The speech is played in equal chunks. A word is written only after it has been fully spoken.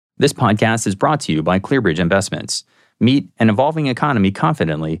This podcast is brought to you by ClearBridge Investments. Meet an evolving economy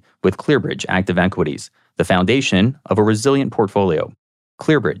confidently with ClearBridge Active Equities, the foundation of a resilient portfolio.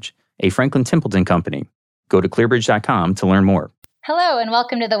 ClearBridge, a Franklin Templeton company. Go to clearbridge.com to learn more. Hello and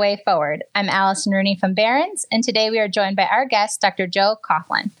welcome to The Way Forward. I'm Allison Rooney from Barron's, and today we are joined by our guest, Dr. Joe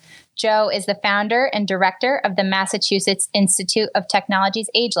Coughlin. Joe is the founder and director of the Massachusetts Institute of Technology's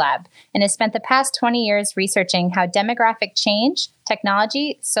Age Lab and has spent the past 20 years researching how demographic change,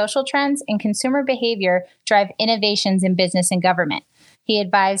 technology, social trends, and consumer behavior drive innovations in business and government. He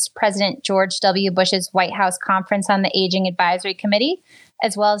advised President George W. Bush's White House Conference on the Aging Advisory Committee,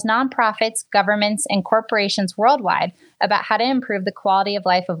 as well as nonprofits, governments, and corporations worldwide about how to improve the quality of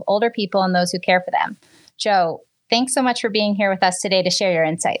life of older people and those who care for them. Joe, thanks so much for being here with us today to share your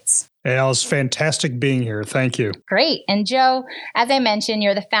insights. Hey, Al, it's fantastic being here. Thank you. Great. And Joe, as I mentioned,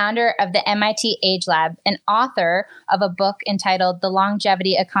 you're the founder of the MIT Age Lab and author of a book entitled The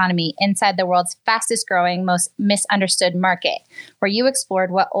Longevity Economy Inside the World's Fastest Growing, Most Misunderstood Market, where you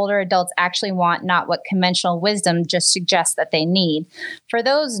explored what older adults actually want, not what conventional wisdom just suggests that they need. For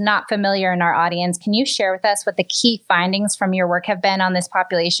those not familiar in our audience, can you share with us what the key findings from your work have been on this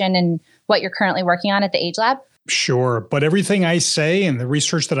population and what you're currently working on at the Age Lab? Sure. But everything I say and the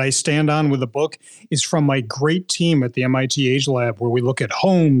research that I stand on with the book is from my great team at the MIT Age Lab, where we look at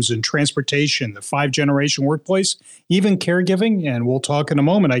homes and transportation, the 5-generation workplace, even caregiving. And we'll talk in a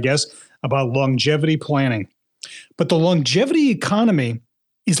moment, I guess, about longevity planning. But the longevity economy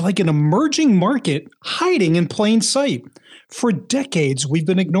is like an emerging market hiding in plain sight. For decades, we've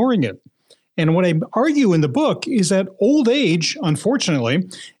been ignoring it. And what I argue in the book is that old age, unfortunately,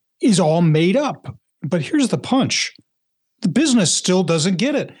 is all made up. But here's the punch. The business still doesn't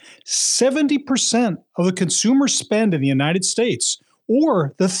get it. 70% of the consumer spend in the United States,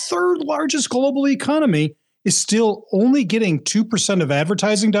 or the third largest global economy, is still only getting 2% of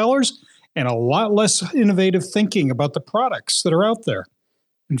advertising dollars and a lot less innovative thinking about the products that are out there.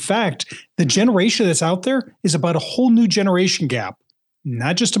 In fact, the generation that's out there is about a whole new generation gap,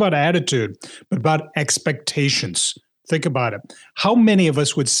 not just about attitude, but about expectations. Think about it. How many of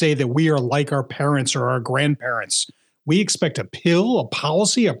us would say that we are like our parents or our grandparents? We expect a pill, a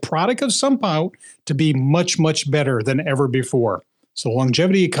policy, a product of some kind to be much, much better than ever before. So the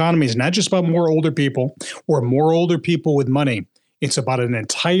longevity economy is not just about more older people or more older people with money. It's about an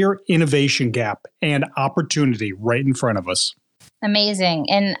entire innovation gap and opportunity right in front of us. Amazing.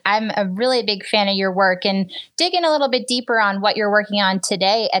 And I'm a really big fan of your work and digging a little bit deeper on what you're working on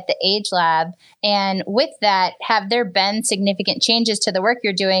today at the Age Lab. And with that, have there been significant changes to the work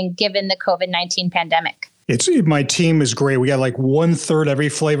you're doing given the COVID-19 pandemic? My team is great. We got like 1/3 every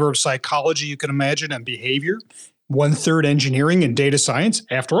flavor of psychology you can imagine and behavior, 1/3 engineering and data science.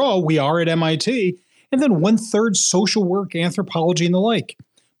 After all, we are at MIT. And then 1/3 social work, anthropology, and the like.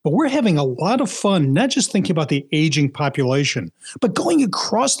 But we're having a lot of fun, not just thinking about the aging population, but going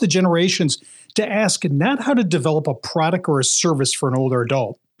across the generations to ask not how to develop a product or a service for an older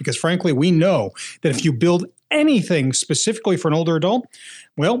adult. Because frankly, we know that if you build anything specifically for an older adult,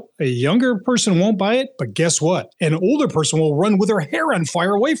 well, a younger person won't buy it, but guess what? An older person will run with their hair on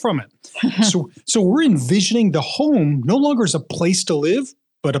fire away from it. So we're envisioning the home no longer as a place to live,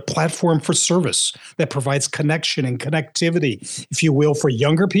 but a platform for service that provides connection and connectivity, if you will, for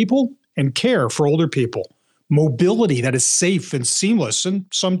younger people and care for older people. Mobility that is safe and seamless and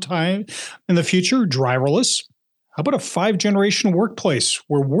sometime in the future, driverless. How about a 5-generation workplace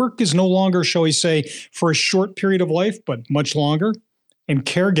where work is no longer, shall we say, for a short period of life, but much longer? And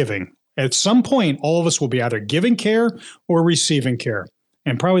caregiving. At some point, all of us will be either giving care or receiving care.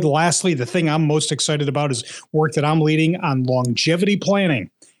 And probably lastly, the thing I'm most excited about is work that I'm leading on longevity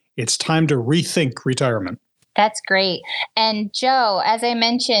planning. It's time to rethink retirement. That's great. And Joe, as I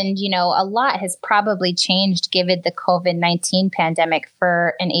mentioned, a lot has probably changed given the COVID-19 pandemic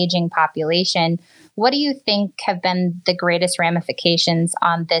for an aging population. What do you think have been the greatest ramifications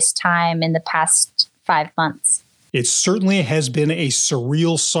on this time in the past 5 months? It certainly has been a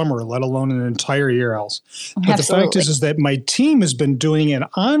surreal summer, let alone an entire year, else. But Absolutely. The fact is that my team has been doing an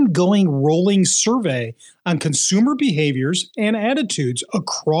ongoing rolling survey on consumer behaviors and attitudes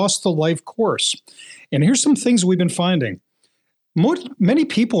across the life course. And here's some things we've been finding. Many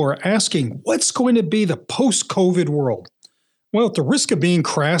people are asking, what's going to be the post-COVID world? Well, at the risk of being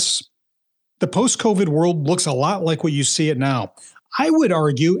crass, the post-COVID world looks a lot like what you see it now. I would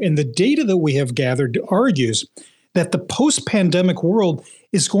argue, and the data that we have gathered argues, that the post-pandemic world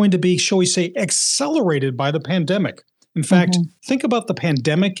is going to be, shall we say, accelerated by the pandemic. In fact, think about the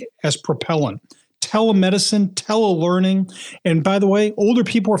pandemic as propellant. telemedicine, telelearning. And by the way, older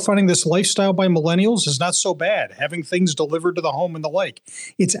people are finding this lifestyle by millennials is not so bad, having things delivered to the home and the like.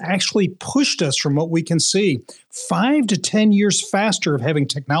 It's actually pushed us from what we can see 5 to 10 years faster of having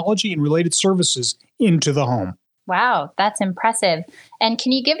technology and related services into the home. Wow, that's impressive. And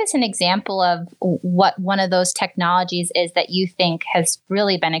can you give us an example of what one of those technologies is that you think has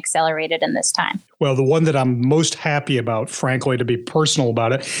really been accelerated in this time? Well, the one that I'm most happy about, frankly, to be personal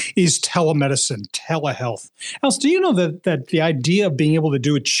about it, is telemedicine, telehealth. Else, do you know that the idea of being able to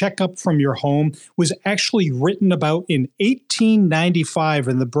do a checkup from your home was actually written about in 1895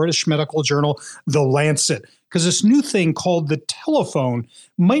 in the British medical journal, The Lancet? Because this new thing called the telephone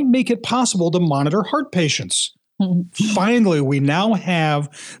might make it possible to monitor heart patients. Finally, we now have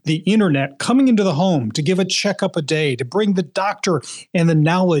the internet coming into the home to give a checkup a day, to bring the doctor and the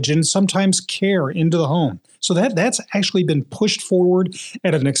knowledge and sometimes care into the home. So that's actually been pushed forward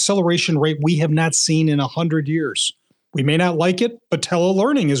at an acceleration rate we have not seen in 100 years. We may not like it, but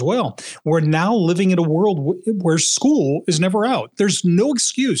telelearning as well. We're now living in a world where school is never out. There's no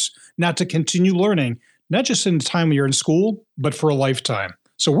excuse not to continue learning, not just in the time you're in school, but for a lifetime.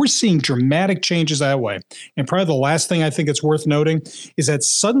 So we're seeing dramatic changes that way. And probably the last thing I think it's worth noting is that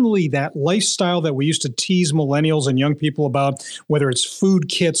suddenly that lifestyle that we used to tease millennials and young people about, whether it's food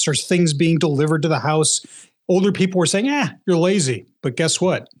kits or things being delivered to the house, older people were saying, you're lazy. But guess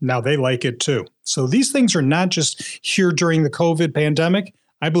what? Now they like it too. So these things are not just here during the COVID pandemic.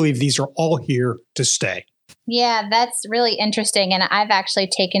 I believe these are all here to stay. Yeah, that's really interesting. And I've actually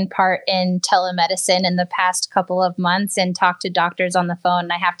taken part in telemedicine in the past couple of months and talked to doctors on the phone.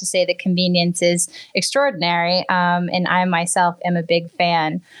 And I have to say the convenience is extraordinary. And I myself am a big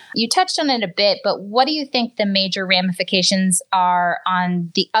fan. You touched on it a bit, but what do you think the major ramifications are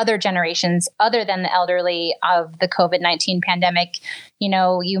on the other generations other than the elderly of the COVID-19 pandemic? You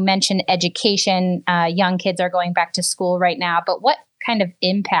know, you mentioned education. Young kids are going back to school right now, but what kind of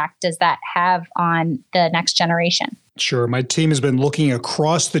impact does that have on the next generation? Sure. My team has been looking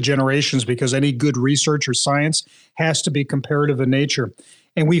across the generations because any good research or science has to be comparative in nature.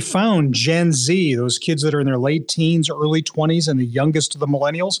 And we found Gen Z, those kids that are in their late teens, early 20s, and the youngest of the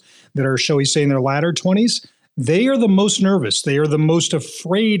millennials that are, shall we say, in their latter 20s, they are the most nervous. They are the most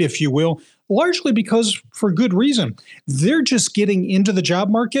afraid, if you will, largely because for good reason. They're just getting into the job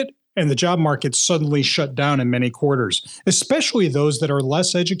market, and the job market suddenly shut down in many quarters, especially those that are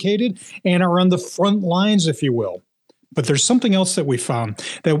less educated and are on the front lines, if you will. But there's something else that we found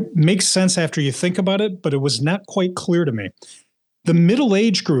that makes sense after you think about it, but it was not quite clear to me. The middle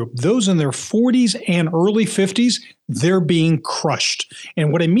age group, those in their 40s and early 50s, they're being crushed.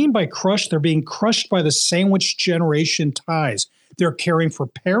 And what I mean by crushed, they're being crushed by the sandwich generation ties. They're caring for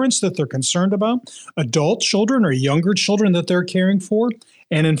parents that they're concerned about, adult children or younger children that they're caring for.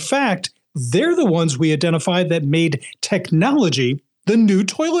 And in fact, they're the ones we identified that made technology the new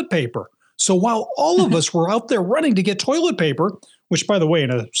toilet paper. So while all of us were out there running to get toilet paper, which, by the way,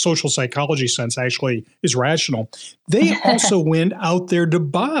 in a social psychology sense, actually is rational, they also went out there to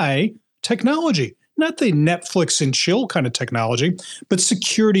buy technology. Not the Netflix and chill kind of technology, but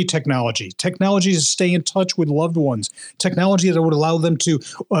security technology to stay in touch with loved ones, technology that would allow them to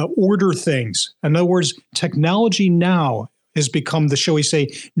order things. In other words, technology now has become the, shall we say,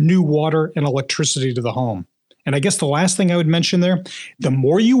 new water and electricity to the home. And I guess the last thing I would mention there, the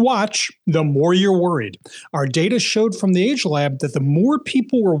more you watch, the more you're worried. Our data showed from the Age Lab that the more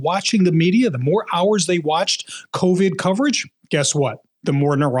people were watching the media, the more hours they watched COVID coverage, guess what? The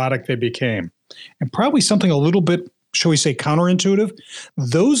more neurotic they became. And probably something a little bit, shall we say, counterintuitive,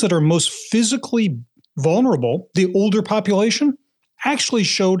 those that are most physically vulnerable, the older population, actually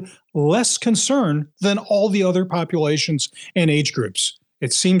showed less concern than all the other populations and age groups.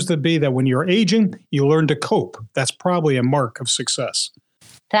 It seems to be that when you're aging, you learn to cope. That's probably a mark of success.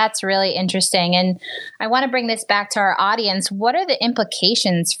 That's really interesting. And I want to bring this back to our audience. What are the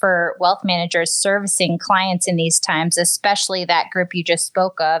implications for wealth managers servicing clients in these times, especially that group you just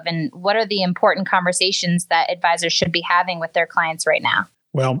spoke of? And what are the important conversations that advisors should be having with their clients right now?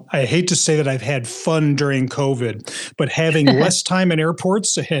 Well, I hate to say that I've had fun during COVID, but having less time in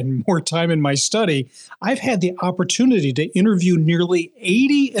airports and more time in my study, I've had the opportunity to interview nearly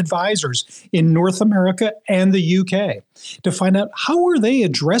 80 advisors in North America and the UK to find out how are they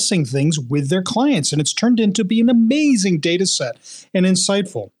addressing things with their clients. And it's turned into be an amazing data set and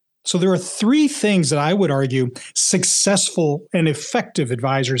insightful. So there are three things that I would argue successful and effective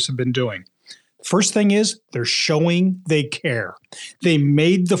advisors have been doing. First thing is they're showing they care. They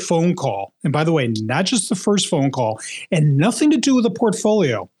made the phone call. And by the way, not just the first phone call and nothing to do with the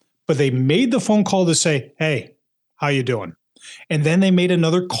portfolio, but they made the phone call to say, hey, how you doing? And then they made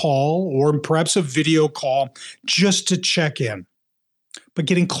another call or perhaps a video call just to check in. But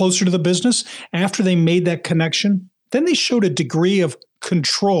getting closer to the business, after they made that connection, then they showed a degree of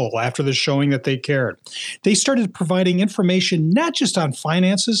control after the showing that they cared. They started providing information not just on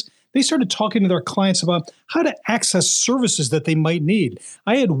finances, they started talking to their clients about how to access services that they might need.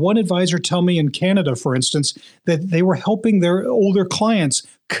 I had one advisor tell me in Canada, for instance, that they were helping their older clients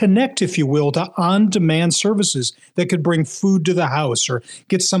connect, if you will, to on-demand services that could bring food to the house or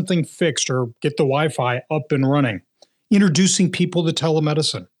get something fixed or get the Wi-Fi up and running, introducing people to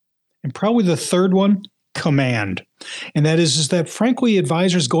telemedicine. And probably the third one, command. And that is that frankly,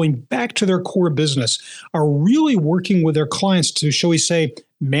 advisors going back to their core business are really working with their clients to, shall we say,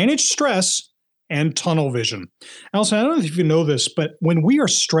 manage stress and tunnel vision. Allison, I don't know if you know this, but when we are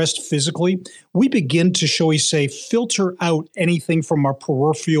stressed physically, we begin to, shall we say, filter out anything from our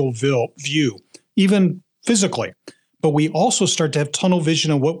peripheral view, even physically. But we also start to have tunnel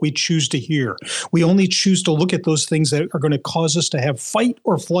vision on what we choose to hear. We only choose to look at those things that are going to cause us to have fight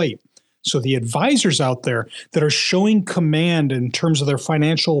or flight. So the advisors out there that are showing command in terms of their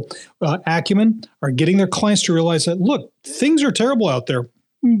financial acumen are getting their clients to realize that, look, things are terrible out there,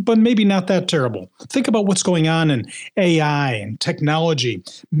 but maybe not that terrible. Think about what's going on in AI and technology,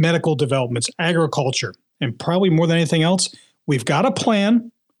 medical developments, agriculture, and probably more than anything else, we've got a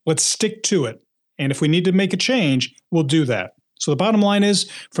plan. Let's stick to it. And if we need to make a change, we'll do that. So the bottom line is,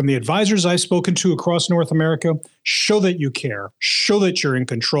 from the advisors I've spoken to across North America, show that you care, show that you're in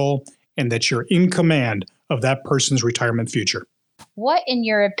control, and that you're in command of that person's retirement future. What, in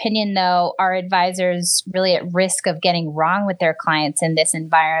your opinion, though, are advisors really at risk of getting wrong with their clients in this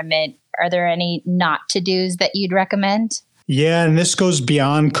environment? Are there any not-to-dos that you'd recommend? Yeah, and this goes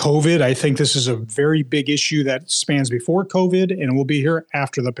beyond COVID. I think this is a very big issue that spans before COVID and will be here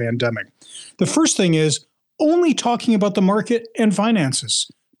after the pandemic. The first thing is only talking about the market and finances.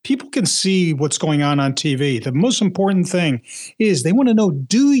 People can see what's going on TV. The most important thing is they want to know,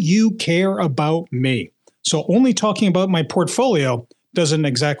 do you care about me? So only talking about my portfolio doesn't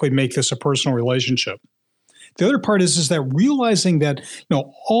exactly make this a personal relationship. The other part is that realizing that,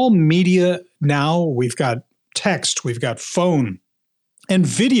 all media now, we've got text, we've got phone, and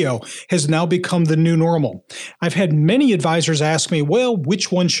video has now become the new normal. I've had many advisors ask me, well,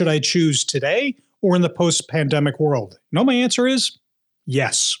 which one should I choose today or in the post-pandemic world? My answer is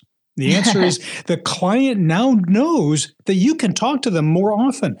yes. The answer is the client now knows that you can talk to them more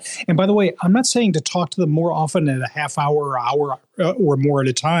often. And by the way, I'm not saying to talk to them more often at a half hour or more at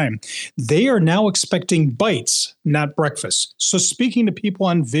a time. They are now expecting bites, not breakfast. So speaking to people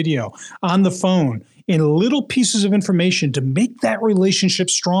on video, on the phone, in little pieces of information to make that relationship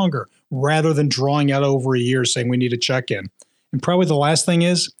stronger rather than drawing out over a year saying we need to check in. And probably the last thing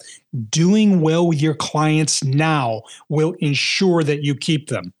is doing well with your clients now will ensure that you keep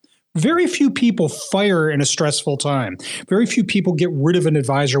them. Very few people fire in a stressful time. Very few people get rid of an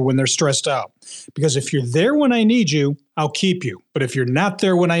advisor when they're stressed out. Because if you're there when I need you, I'll keep you. But if you're not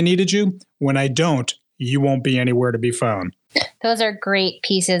there when I needed you, when I don't, you won't be anywhere to be found. Those are great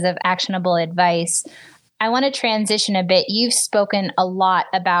pieces of actionable advice. I want to transition a bit. You've spoken a lot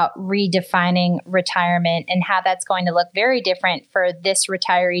about redefining retirement and how that's going to look very different for this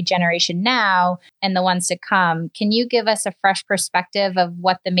retiree generation now and the ones to come. Can you give us a fresh perspective of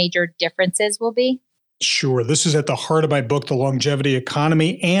what the major differences will be? Sure. This is at the heart of my book, The Longevity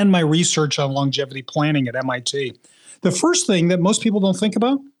Economy, and my research on longevity planning at MIT. The first thing that most people don't think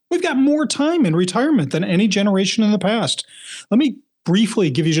about, we've got more time in retirement than any generation in the past. Let me briefly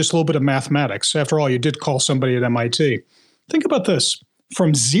give you just a little bit of mathematics. After all, you did call somebody at MIT. Think about this.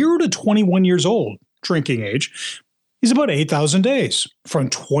 From 0 to 21 years old, drinking age, is about 8,000 days. From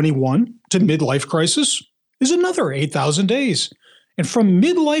 21 to midlife crisis is another 8,000 days. And from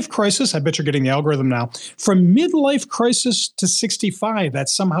midlife crisis, I bet you're getting the algorithm now, from midlife crisis to 65, that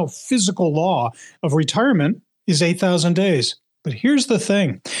somehow physical law of retirement is 8,000 days. But here's the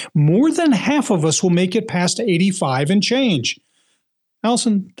thing. More than half of us will make it past 85 and change.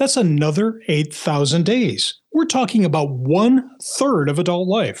 Allison, that's another 8,000 days. We're talking about 1/3 of adult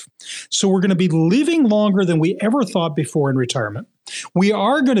life. So we're going to be living longer than we ever thought before in retirement. We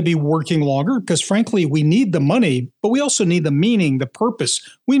are going to be working longer because, frankly, we need the money, but we also need the meaning, the purpose.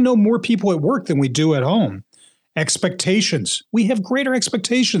 We know more people at work than we do at home. Expectations. We have greater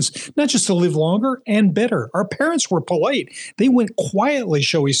expectations, not just to live longer and better. Our parents were polite. They went quietly,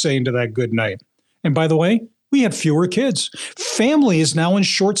 shall we say, into that good night. And by the way, we had fewer kids. Family is now in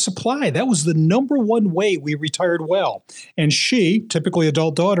short supply. That was the number one way we retired well. And she, typically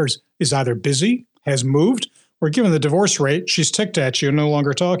adult daughters, is either busy, has moved, or given the divorce rate, she's ticked at you and no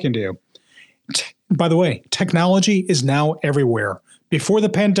longer talking to you. By the way, technology is now everywhere, before the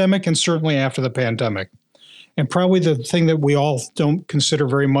pandemic and certainly after the pandemic. And probably the thing that we all don't consider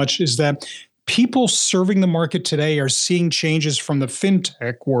very much is that people serving the market today are seeing changes from the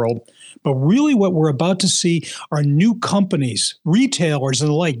fintech world. But really what we're about to see are new companies, retailers and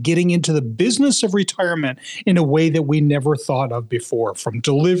the like, getting into the business of retirement in a way that we never thought of before, from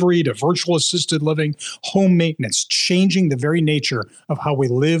delivery to virtual assisted living, home maintenance, changing the very nature of how we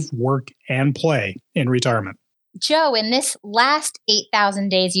live, work, and play in retirement. Joe, in this last 8,000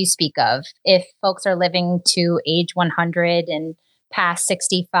 days you speak of, if folks are living to age 100 and past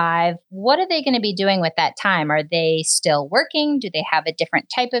 65, what are they going to be doing with that time? Are they still working? Do they have a different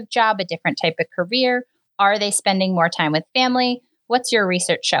type of job, a different type of career? Are they spending more time with family? What's your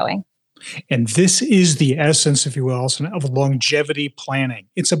research showing? And this is the essence, if you will, of longevity planning.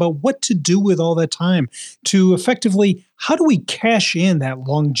 It's about what to do with all that time to effectively, how do we cash in that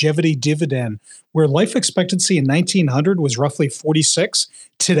longevity dividend where life expectancy in 1900 was roughly 46.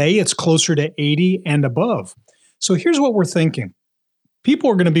 Today, it's closer to 80 and above. So here's what we're thinking.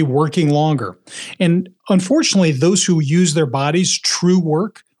 People are going to be working longer. And unfortunately, those who use their bodies, true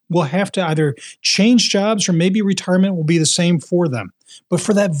work, will have to either change jobs or maybe retirement will be the same for them. But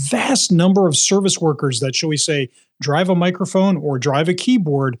for that vast number of service workers that, shall we say, drive a microphone or drive a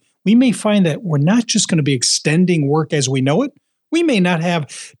keyboard, we may find that we're not just going to be extending work as we know it. We may not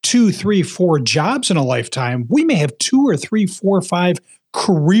have 2, 3, 4 jobs in a lifetime. We may have 2 or 3, 4, 5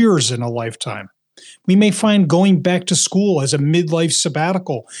 careers in a lifetime. We may find going back to school as a midlife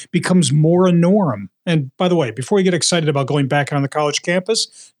sabbatical becomes more a norm. And by the way, before you get excited about going back on the college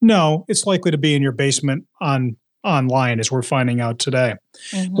campus, no, it's likely to be in your basement online, as we're finding out today.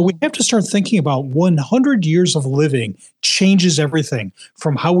 Mm-hmm. But we have to start thinking about 100 years of living changes everything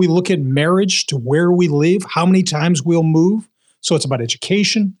from how we look at marriage to where we live, how many times we'll move. So it's about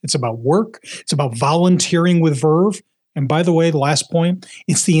education, it's about work, it's about volunteering with Verve. And by the way, the last point,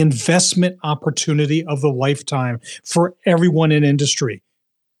 it's the investment opportunity of the lifetime for everyone in industry.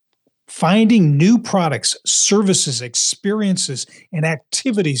 Finding new products, services, experiences, and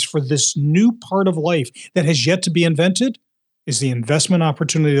activities for this new part of life that has yet to be invented is the investment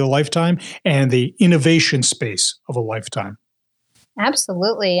opportunity of a lifetime and the innovation space of a lifetime.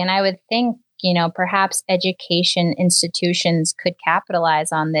 Absolutely. And I would think, perhaps education institutions could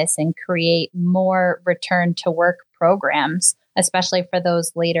capitalize on this and create more return to work programs, especially for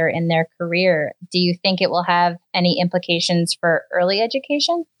those later in their career. Do you think it will have any implications for early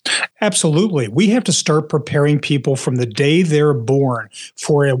education? Absolutely. We have to start preparing people from the day they're born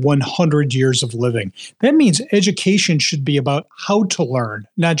for 100 years of living. That means education should be about how to learn,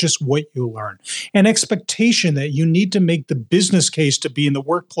 not just what you learn. An expectation that you need to make the business case to be in the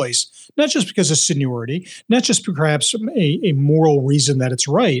workplace, not just because of seniority, not just perhaps a moral reason that it's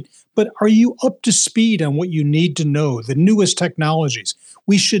right, but are you up to speed on what you need to know, the newest technologies?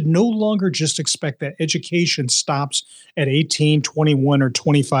 We should no longer just expect that education stops at 18, 21, or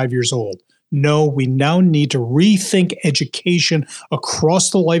 25 years old. No, we now need to rethink education across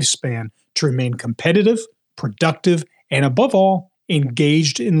the lifespan to remain competitive, productive, and above all,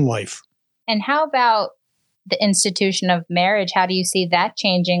 engaged in life. And how about the institution of marriage? How do you see that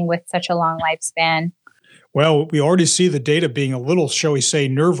changing with such a long lifespan? Well, we already see the data being a little, shall we say,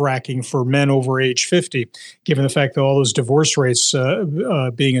 nerve-wracking for men over age 50, given the fact that all those divorce rates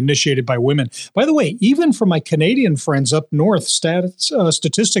being initiated by women. By the way, even for my Canadian friends up north,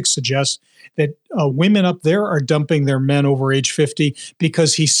 statistics suggest that women up there are dumping their men over age 50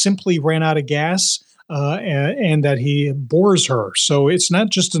 because he simply ran out of gas and that he bores her. So it's not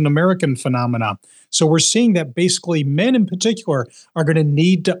just an American phenomenon. So we're seeing that basically men in particular are going to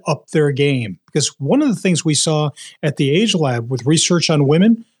need to up their game. Because one of the things we saw at the Age Lab with research on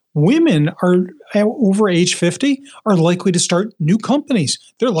women are over age 50 are likely to start new companies.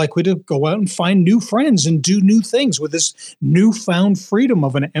 They're likely to go out and find new friends and do new things with this newfound freedom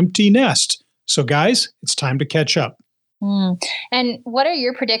of an empty nest. So guys, it's time to catch up. And what are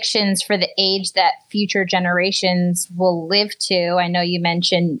your predictions for the age that future generations will live to? I know you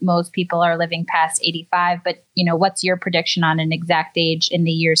mentioned most people are living past 85, but what's your prediction on an exact age in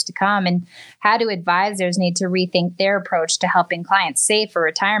the years to come? And how do advisors need to rethink their approach to helping clients save for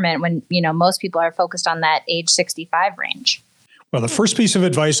retirement when, most people are focused on that age 65 range? Well, the first piece of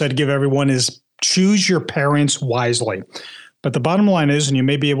advice I'd give everyone is choose your parents wisely. But the bottom line is, and you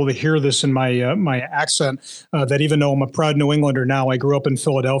may be able to hear this in my accent, that even though I'm a proud New Englander now, I grew up in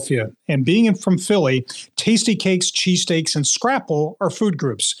Philadelphia. And being from Philly, tasty cakes, cheesesteaks, and scrapple are food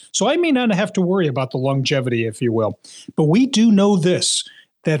groups. So I may not have to worry about the longevity, if you will. But we do know this,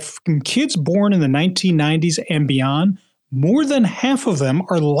 that from kids born in the 1990s and beyond, more than half of them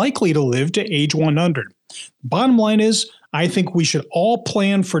are likely to live to age 100. Bottom line is, I think we should all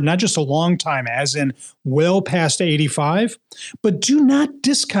plan for not just a long time, as in well past 85, but do not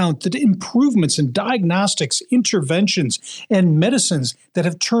discount the improvements in diagnostics, interventions, and medicines that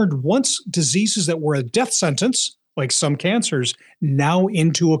have turned once diseases that were a death sentence, like some cancers, now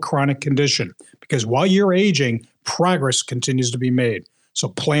into a chronic condition. Because while you're aging, progress continues to be made. So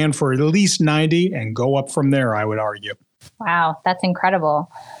plan for at least 90 and go up from there, I would argue. Wow, that's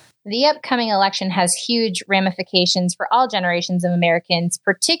incredible. The upcoming election has huge ramifications for all generations of Americans,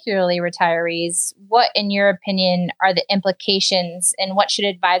 particularly retirees. What, in your opinion, are the implications, and what should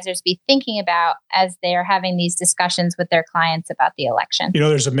advisors be thinking about as they are having these discussions with their clients about the election?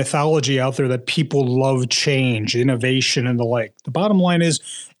 There's a mythology out there that people love change, innovation, and the like. The bottom line is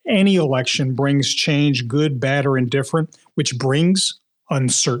any election brings change, good, bad, or indifferent, which brings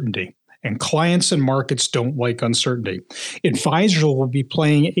uncertainty. And clients and markets don't like uncertainty. Advisors will be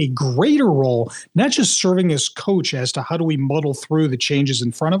playing a greater role, not just serving as coach as to how do we muddle through the changes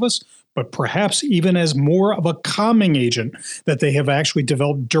in front of us, but perhaps even as more of a calming agent that they have actually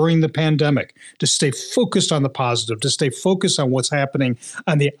developed during the pandemic to stay focused on the positive, to stay focused on what's happening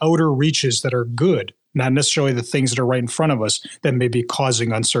on the outer reaches that are good, not necessarily the things that are right in front of us that may be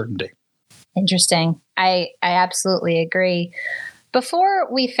causing uncertainty. Interesting. I absolutely agree. Before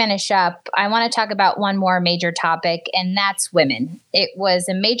we finish up, I want to talk about one more major topic, and that's women. It was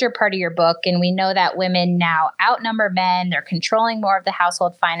a major part of your book, and we know that women now outnumber men. They're controlling more of the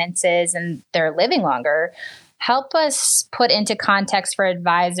household finances, and they're living longer. Help us put into context for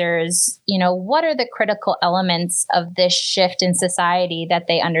advisors, what are the critical elements of this shift in society that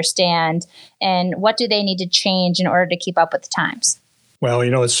they understand, and what do they need to change in order to keep up with the times? Well,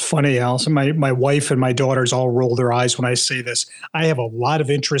 it's funny, Allison. My wife and my daughters all roll their eyes when I say this. I have a lot of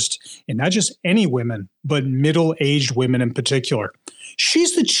interest in not just any women, but middle-aged women in particular.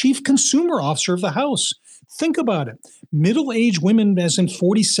 She's the chief consumer officer of the house. Think about it. Middle-aged women, as in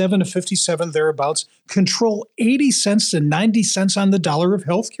 47 to 57 thereabouts, control 80 cents to 90 cents on the dollar of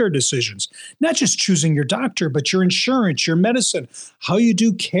healthcare decisions. Not just choosing your doctor, but your insurance, your medicine, how you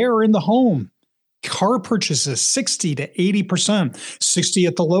do care in the home. Car purchases 60 to 80%, 60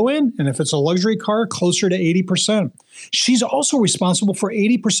 at the low end. And if it's a luxury car, closer to 80%. She's also responsible for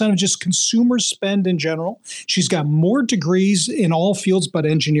 80% of just consumer spend in general. She's got more degrees in all fields but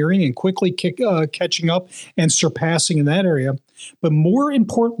engineering and quickly catching up and surpassing in that area. But more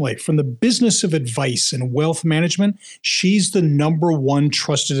importantly, from the business of advice and wealth management, she's the number one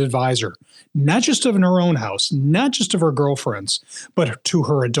trusted advisor, not just of her own house, not just of her girlfriends, but to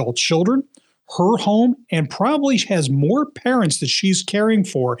her adult children, her home, and probably has more parents that she's caring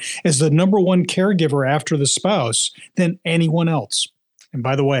for as the number one caregiver after the spouse than anyone else. And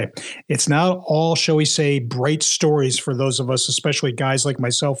by the way, it's not all, shall we say, bright stories for those of us, especially guys like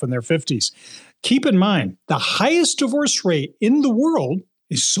myself in their 50s. Keep in mind, the highest divorce rate in the world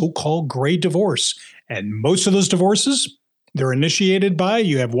is so-called gray divorce. And most of those divorces, they're initiated by,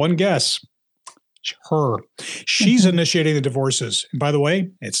 you have one guess, her. She's initiating the divorces. And by the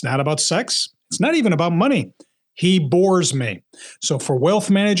way, it's not about sex. It's not even about money. He bores me. So for wealth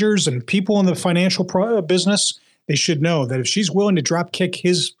managers and people in the financial business, they should know that if she's willing to drop kick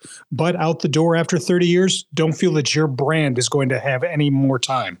his butt out the door after 30 years, don't feel that your brand is going to have any more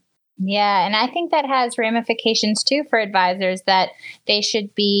time. Yeah, and I think that has ramifications too for advisors, that they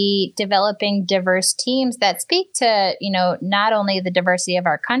should be developing diverse teams that speak to, not only the diversity of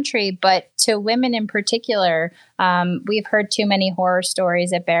our country, but to women in particular. We've heard too many horror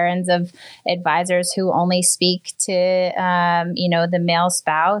stories at Barron's of advisors who only speak to, the male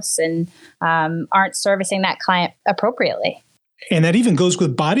spouse and aren't servicing that client appropriately. And that even goes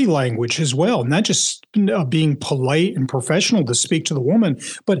with body language as well, not just being polite and professional to speak to the woman,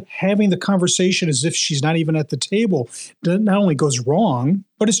 but having the conversation as if she's not even at the table. Not only goes wrong,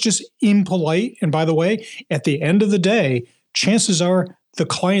 but it's just impolite. And by the way, at the end of the day, chances are the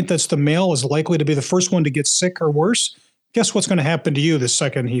client that's the male is likely to be the first one to get sick or worse. Guess what's going to happen to you the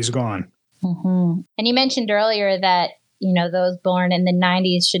second he's gone? Mm-hmm. And you mentioned earlier that those born in the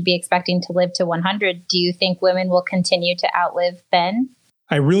 90s should be expecting to live to 100. Do you think women will continue to outlive men?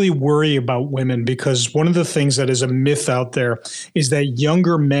 I really worry about women because one of the things that is a myth out there is that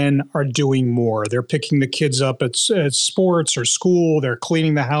younger men are doing more. They're picking the kids up at sports or school. They're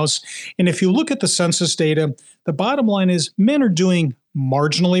cleaning the house. And if you look at the census data, the bottom line is men are doing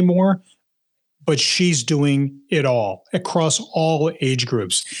marginally more, but she's doing it all across all age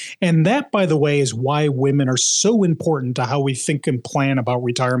groups. And that, by the way, is why women are so important to how we think and plan about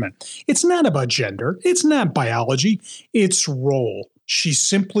retirement. It's not about gender. It's not biology. It's role. She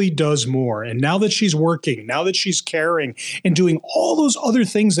simply does more. And now that she's working, now that she's caring and doing all those other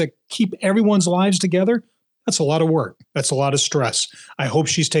things that keep everyone's lives together, that's a lot of work. That's a lot of stress. I hope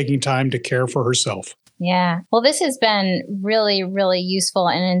she's taking time to care for herself. Yeah. Well, this has been really, really useful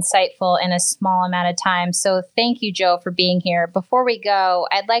and insightful in a small amount of time. So thank you, Joe, for being here. Before we go,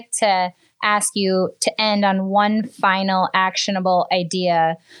 I'd like to ask you to end on one final actionable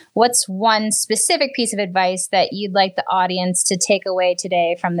idea. What's one specific piece of advice that you'd like the audience to take away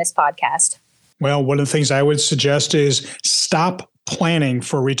today from this podcast? Well, one of the things I would suggest is stop planning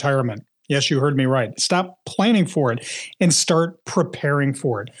for retirement. Yes, you heard me right. Stop planning for it and start preparing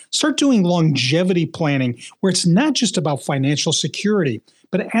for it. Start doing longevity planning where it's not just about financial security,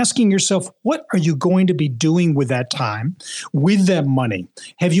 but asking yourself, what are you going to be doing with that time, with that money?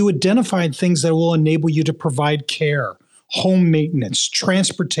 Have you identified things that will enable you to provide care, home maintenance,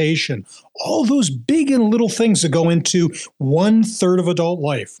 transportation, all those big and little things that go into 1/3 of adult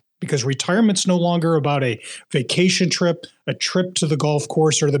life? Because retirement's no longer about a vacation trip, a trip to the golf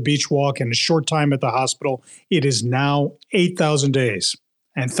course or the beach walk, and a short time at the hospital. It is now 8,000 days.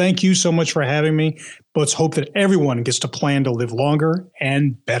 And thank you so much for having me. Let's hope that everyone gets to plan to live longer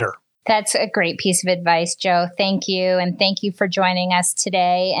and better. That's a great piece of advice, Joe. Thank you. And thank you for joining us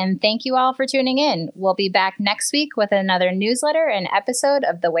today. And thank you all for tuning in. We'll be back next week with another newsletter and episode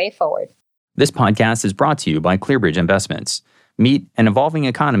of The Way Forward. This podcast is brought to you by ClearBridge Investments. Meet an evolving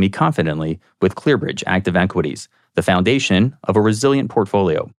economy confidently with ClearBridge Active Equities, the foundation of a resilient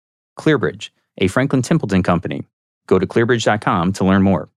portfolio. ClearBridge, a Franklin Templeton company. Go to clearbridge.com to learn more.